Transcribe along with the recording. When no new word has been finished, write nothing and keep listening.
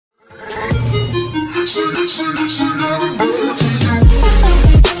Guys,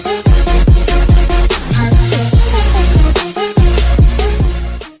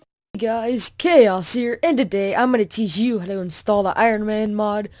 Chaos here, and today I'm going to teach you how to install the Iron Man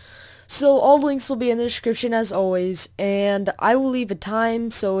mod. So all links will be in the description as always, and I will leave a time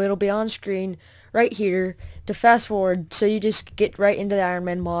so it'll be on screen right here to fast forward, so you just get right into the Iron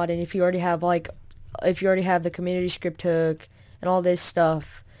Man mod. And if you already have the community script hook and all this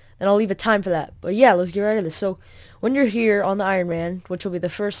stuff, then I'll leave a time for that. But yeah, let's get right into this. So when you're here on the Iron Man, which will be the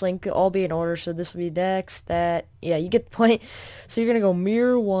first link, it'll all be in order. So this will be next, that, yeah, you get the point. So you're going to go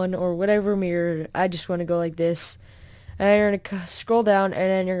mirror 1 or whatever mirror. I just want to go like this. And you're going to scroll down, and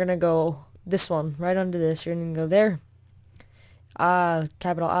then you're going to go this one, right under this. You're going to go there.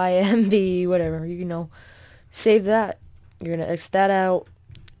 Capital IMB, whatever, you know. Save that. You're going to X that out.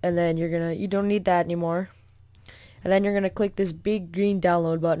 And then you don't need that anymore. And then you're going to click this big green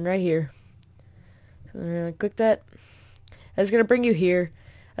download button right here. So you're going to click that. And it's going to bring you here.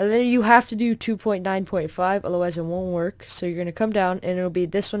 And then you have to do 2.9.5, otherwise it won't work. So you're going to come down, and it'll be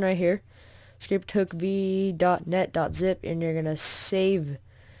this one right here. scripthookv.net.zip, and you're going to save.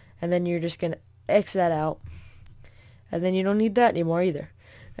 And then you're just going to X that out. And then you don't need that anymore either.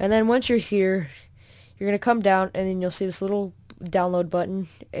 And then once you're here, you're going to come down, and then you'll see this little download button,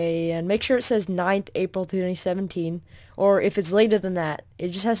 and make sure it says 9th April 2017, or if it's later than that, it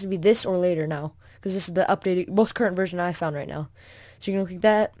just has to be this or later now, because this is the updated, most current version I found right now. So you're going to click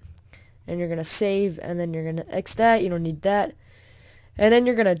that, and you're going to save, and then you're going to X that, you don't need that, and then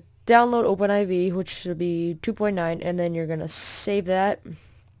you're going to download OpenIV, which should be 2.9, and then you're going to save that.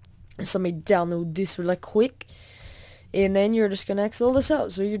 So let me download this really quick, and then you're just going to X all this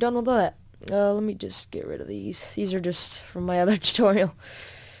out, so you're done with all that. Let me just get rid of these. These are just from my other tutorial.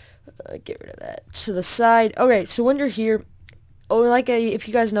 Get rid of that to the side. Okay, so when you're here, if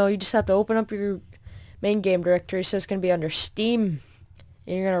you guys know, you just have to open up your main game directory. So it's going to be under Steam.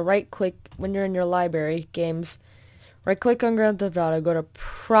 And you're going to right click when you're in your library, games. Right click on Grand Theft Auto, go to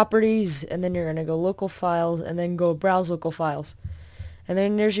Properties, and then you're going to go Local Files, and then go Browse Local Files. And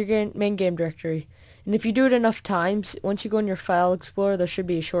then there's your main game directory. And if you do it enough times, once you go in your file explorer, there should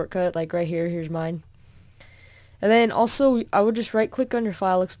be a shortcut, like right here. Here's mine. And then also, I would just right click on your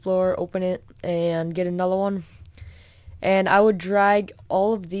file explorer, open it, and get another one. And I would drag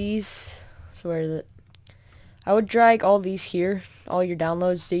all of these. So where is it? I would drag all these here, all your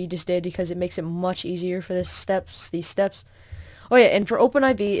downloads that you just did, because it makes it much easier for these steps. Oh yeah, and for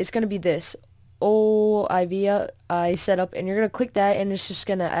OpenIV, it's going to be this. OIV I set up, and you're going to click that, and it's just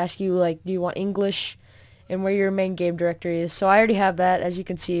going to ask you, like, do you want English and where your main game directory is. So I already have that. As you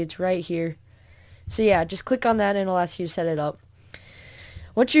can see, it's right here. So yeah, just click on that, and it'll ask you to set it up.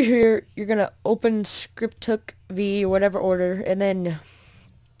 Once you're here, you're going to open scripthookv or whatever order, and then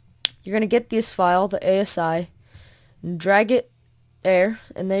you're going to get this file, the ASI, and drag it there,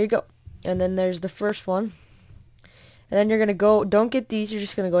 and there you go. And then there's the first one. And then you're going to go, don't get these, you're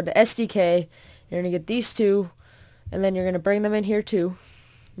just going to go to SDK, you're going to get these two, and then you're going to bring them in here too.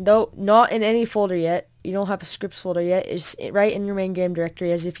 Though not in any folder yet, you don't have a scripts folder yet, it's right in your main game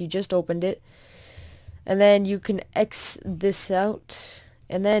directory as if you just opened it. And then you can X this out,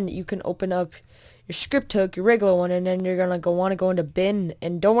 and then you can open up your script hook, your regular one, and then you're going to want to go into bin,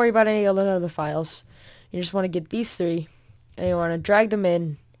 and don't worry about any other files. You just want to get these three, and you want to drag them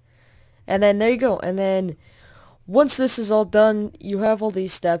in, and then there you go. And then once this is all done, you have all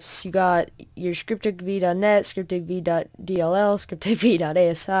these steps. You got your scripthookv.net, scripthookv.dll,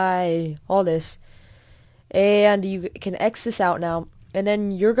 scripthookv.asi, all this. And you can X this out now. And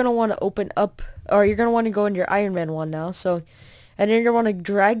then you're going to want to open up, or you're going to want to go into your Iron Man one now. So, and then you're going to want to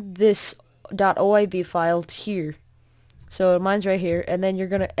drag this .oiv file to here. So mine's right here. And then you're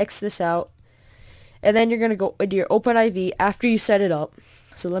going to X this out. And then you're going to go into your OpenIV after you set it up.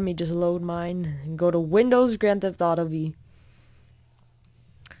 So let me just load mine and go to Windows Grand Theft Auto V.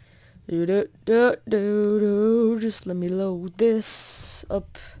 Just let me load this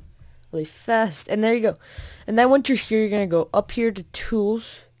up really fast. And there you go. And then once you're here, you're going to go up here to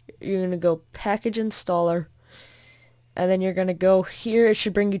Tools. You're going to go Package Installer. And then you're going to go here. It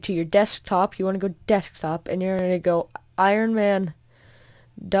should bring you to your desktop. You want to go Desktop. And you're going to go Iron Man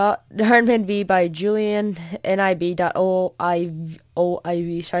V by Julian NIB.oiv.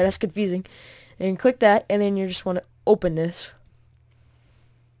 Sorry, that's confusing. And click that, and then you just want to open this.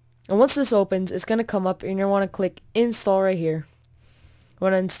 And once this opens, it's going to come up, and you want to click Install right here. You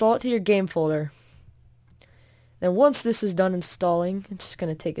want to install it to your game folder. Then once this is done installing, it's just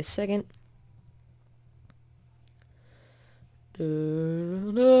going to take a second. There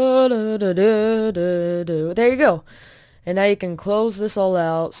you go. And now you can close this all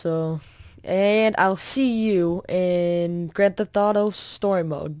out. So and I'll see you in Grand Theft Auto Story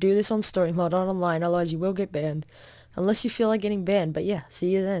Mode. Do this on Story Mode, not online, otherwise you will get banned. Unless you feel like getting banned, but yeah, see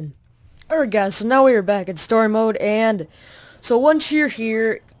you then. Alright guys, so now we are back in Story Mode, and so once you're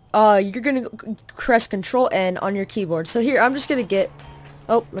here, you're gonna press Control N on your keyboard. So here, I'm just gonna get,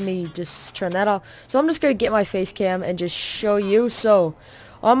 oh, let me just turn that off. So I'm just gonna get my face cam and just show you. So,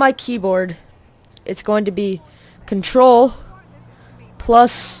 on my keyboard, it's going to be Control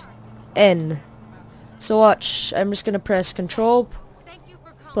plus N. So watch, I'm just gonna press Control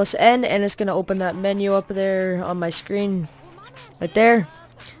plus N, and it's gonna open that menu up there on my screen, right there.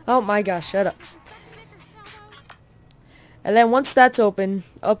 Oh my gosh, shut up. And then once that's open,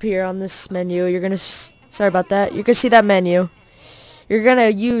 up here on this menu, you're gonna, sorry about that, you can see that menu. You're gonna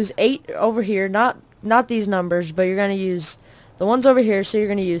use 8 over here, not these numbers, but you're gonna use the ones over here. So you're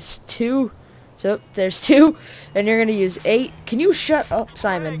gonna use 2. So there's 2, and you're gonna use 8. Can you shut up,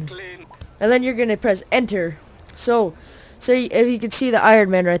 Simon? And then you're gonna press Enter. So if you can see the Iron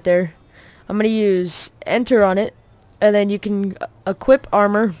Man right there, I'm gonna use Enter on it, and then you can equip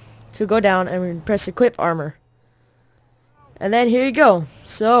armor. So go down and press Equip Armor. And then here you go.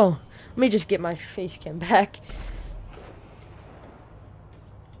 So let me just get my face cam back.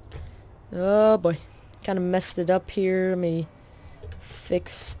 Oh boy, kind of messed it up here. Let me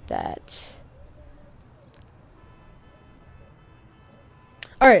fix that.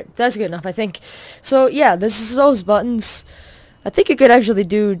 Alright, that's good enough, I think. So yeah, this is those buttons. I think you could actually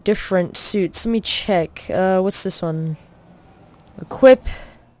do different suits. Let me check. What's this one? Equip.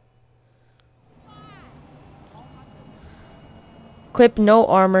 Equip no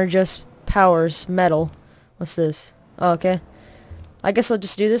armor, just powers, metal. What's this? Oh, okay. I guess I'll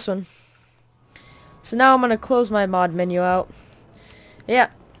just do this one. So now I'm gonna close my mod menu out. Yeah.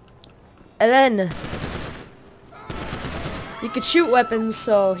 And then you could shoot weapons,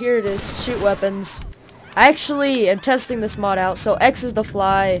 so here it is, shoot weapons. I actually am testing this mod out, so X is to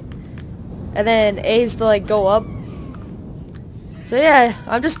fly, and then A is to like go up. So yeah,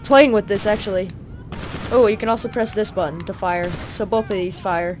 I'm just playing with this actually. Oh, you can also press this button to fire, so both of these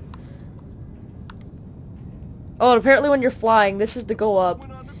fire. Oh, and apparently when you're flying, this is to go up,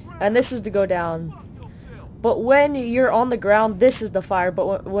 and this is to go down. But when you're on the ground, this is the fire,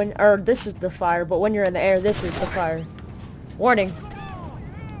 but this is the fire, but when you're in the air, this is the fire. Warning.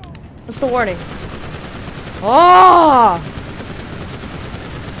 What's the warning? Oh!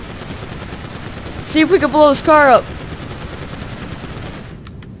 See if we can blow this car up.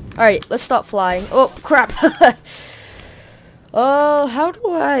 Alright, let's stop flying. Oh, crap. How do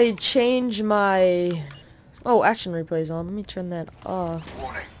I change my... Oh, action replay's on. Let me turn that off.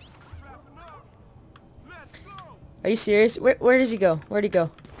 Are you serious? Where does he go? Where'd he go?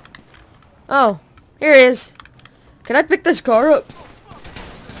 Oh, here he is. Can I pick this car up?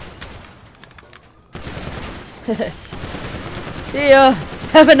 See ya.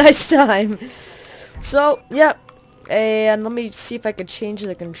 Have a nice time. So, yeah. And let me see if I could change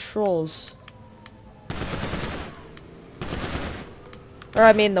the controls. Or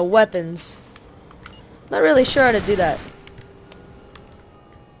I mean the weapons. Not really sure how to do that.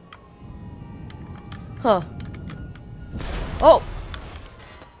 Huh. Oh!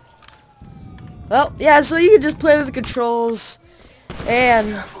 Well, yeah, so you can just play with the controls. And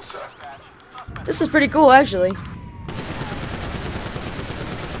this is pretty cool, actually.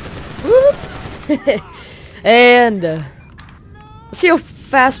 Whoop! And let's see how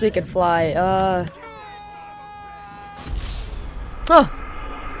fast we can fly.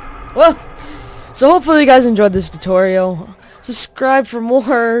 Well, so hopefully you guys enjoyed this tutorial. Subscribe for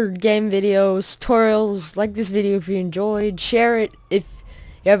more game videos, tutorials. Like this video if you enjoyed. Share it if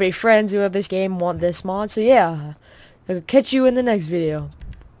you have any friends who have this game, want this mod. So yeah, I'll catch you in the next video.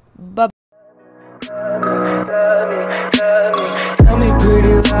 Bye. Tell me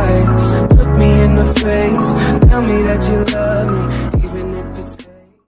pretty lies, look me in the face, tell me that you love me.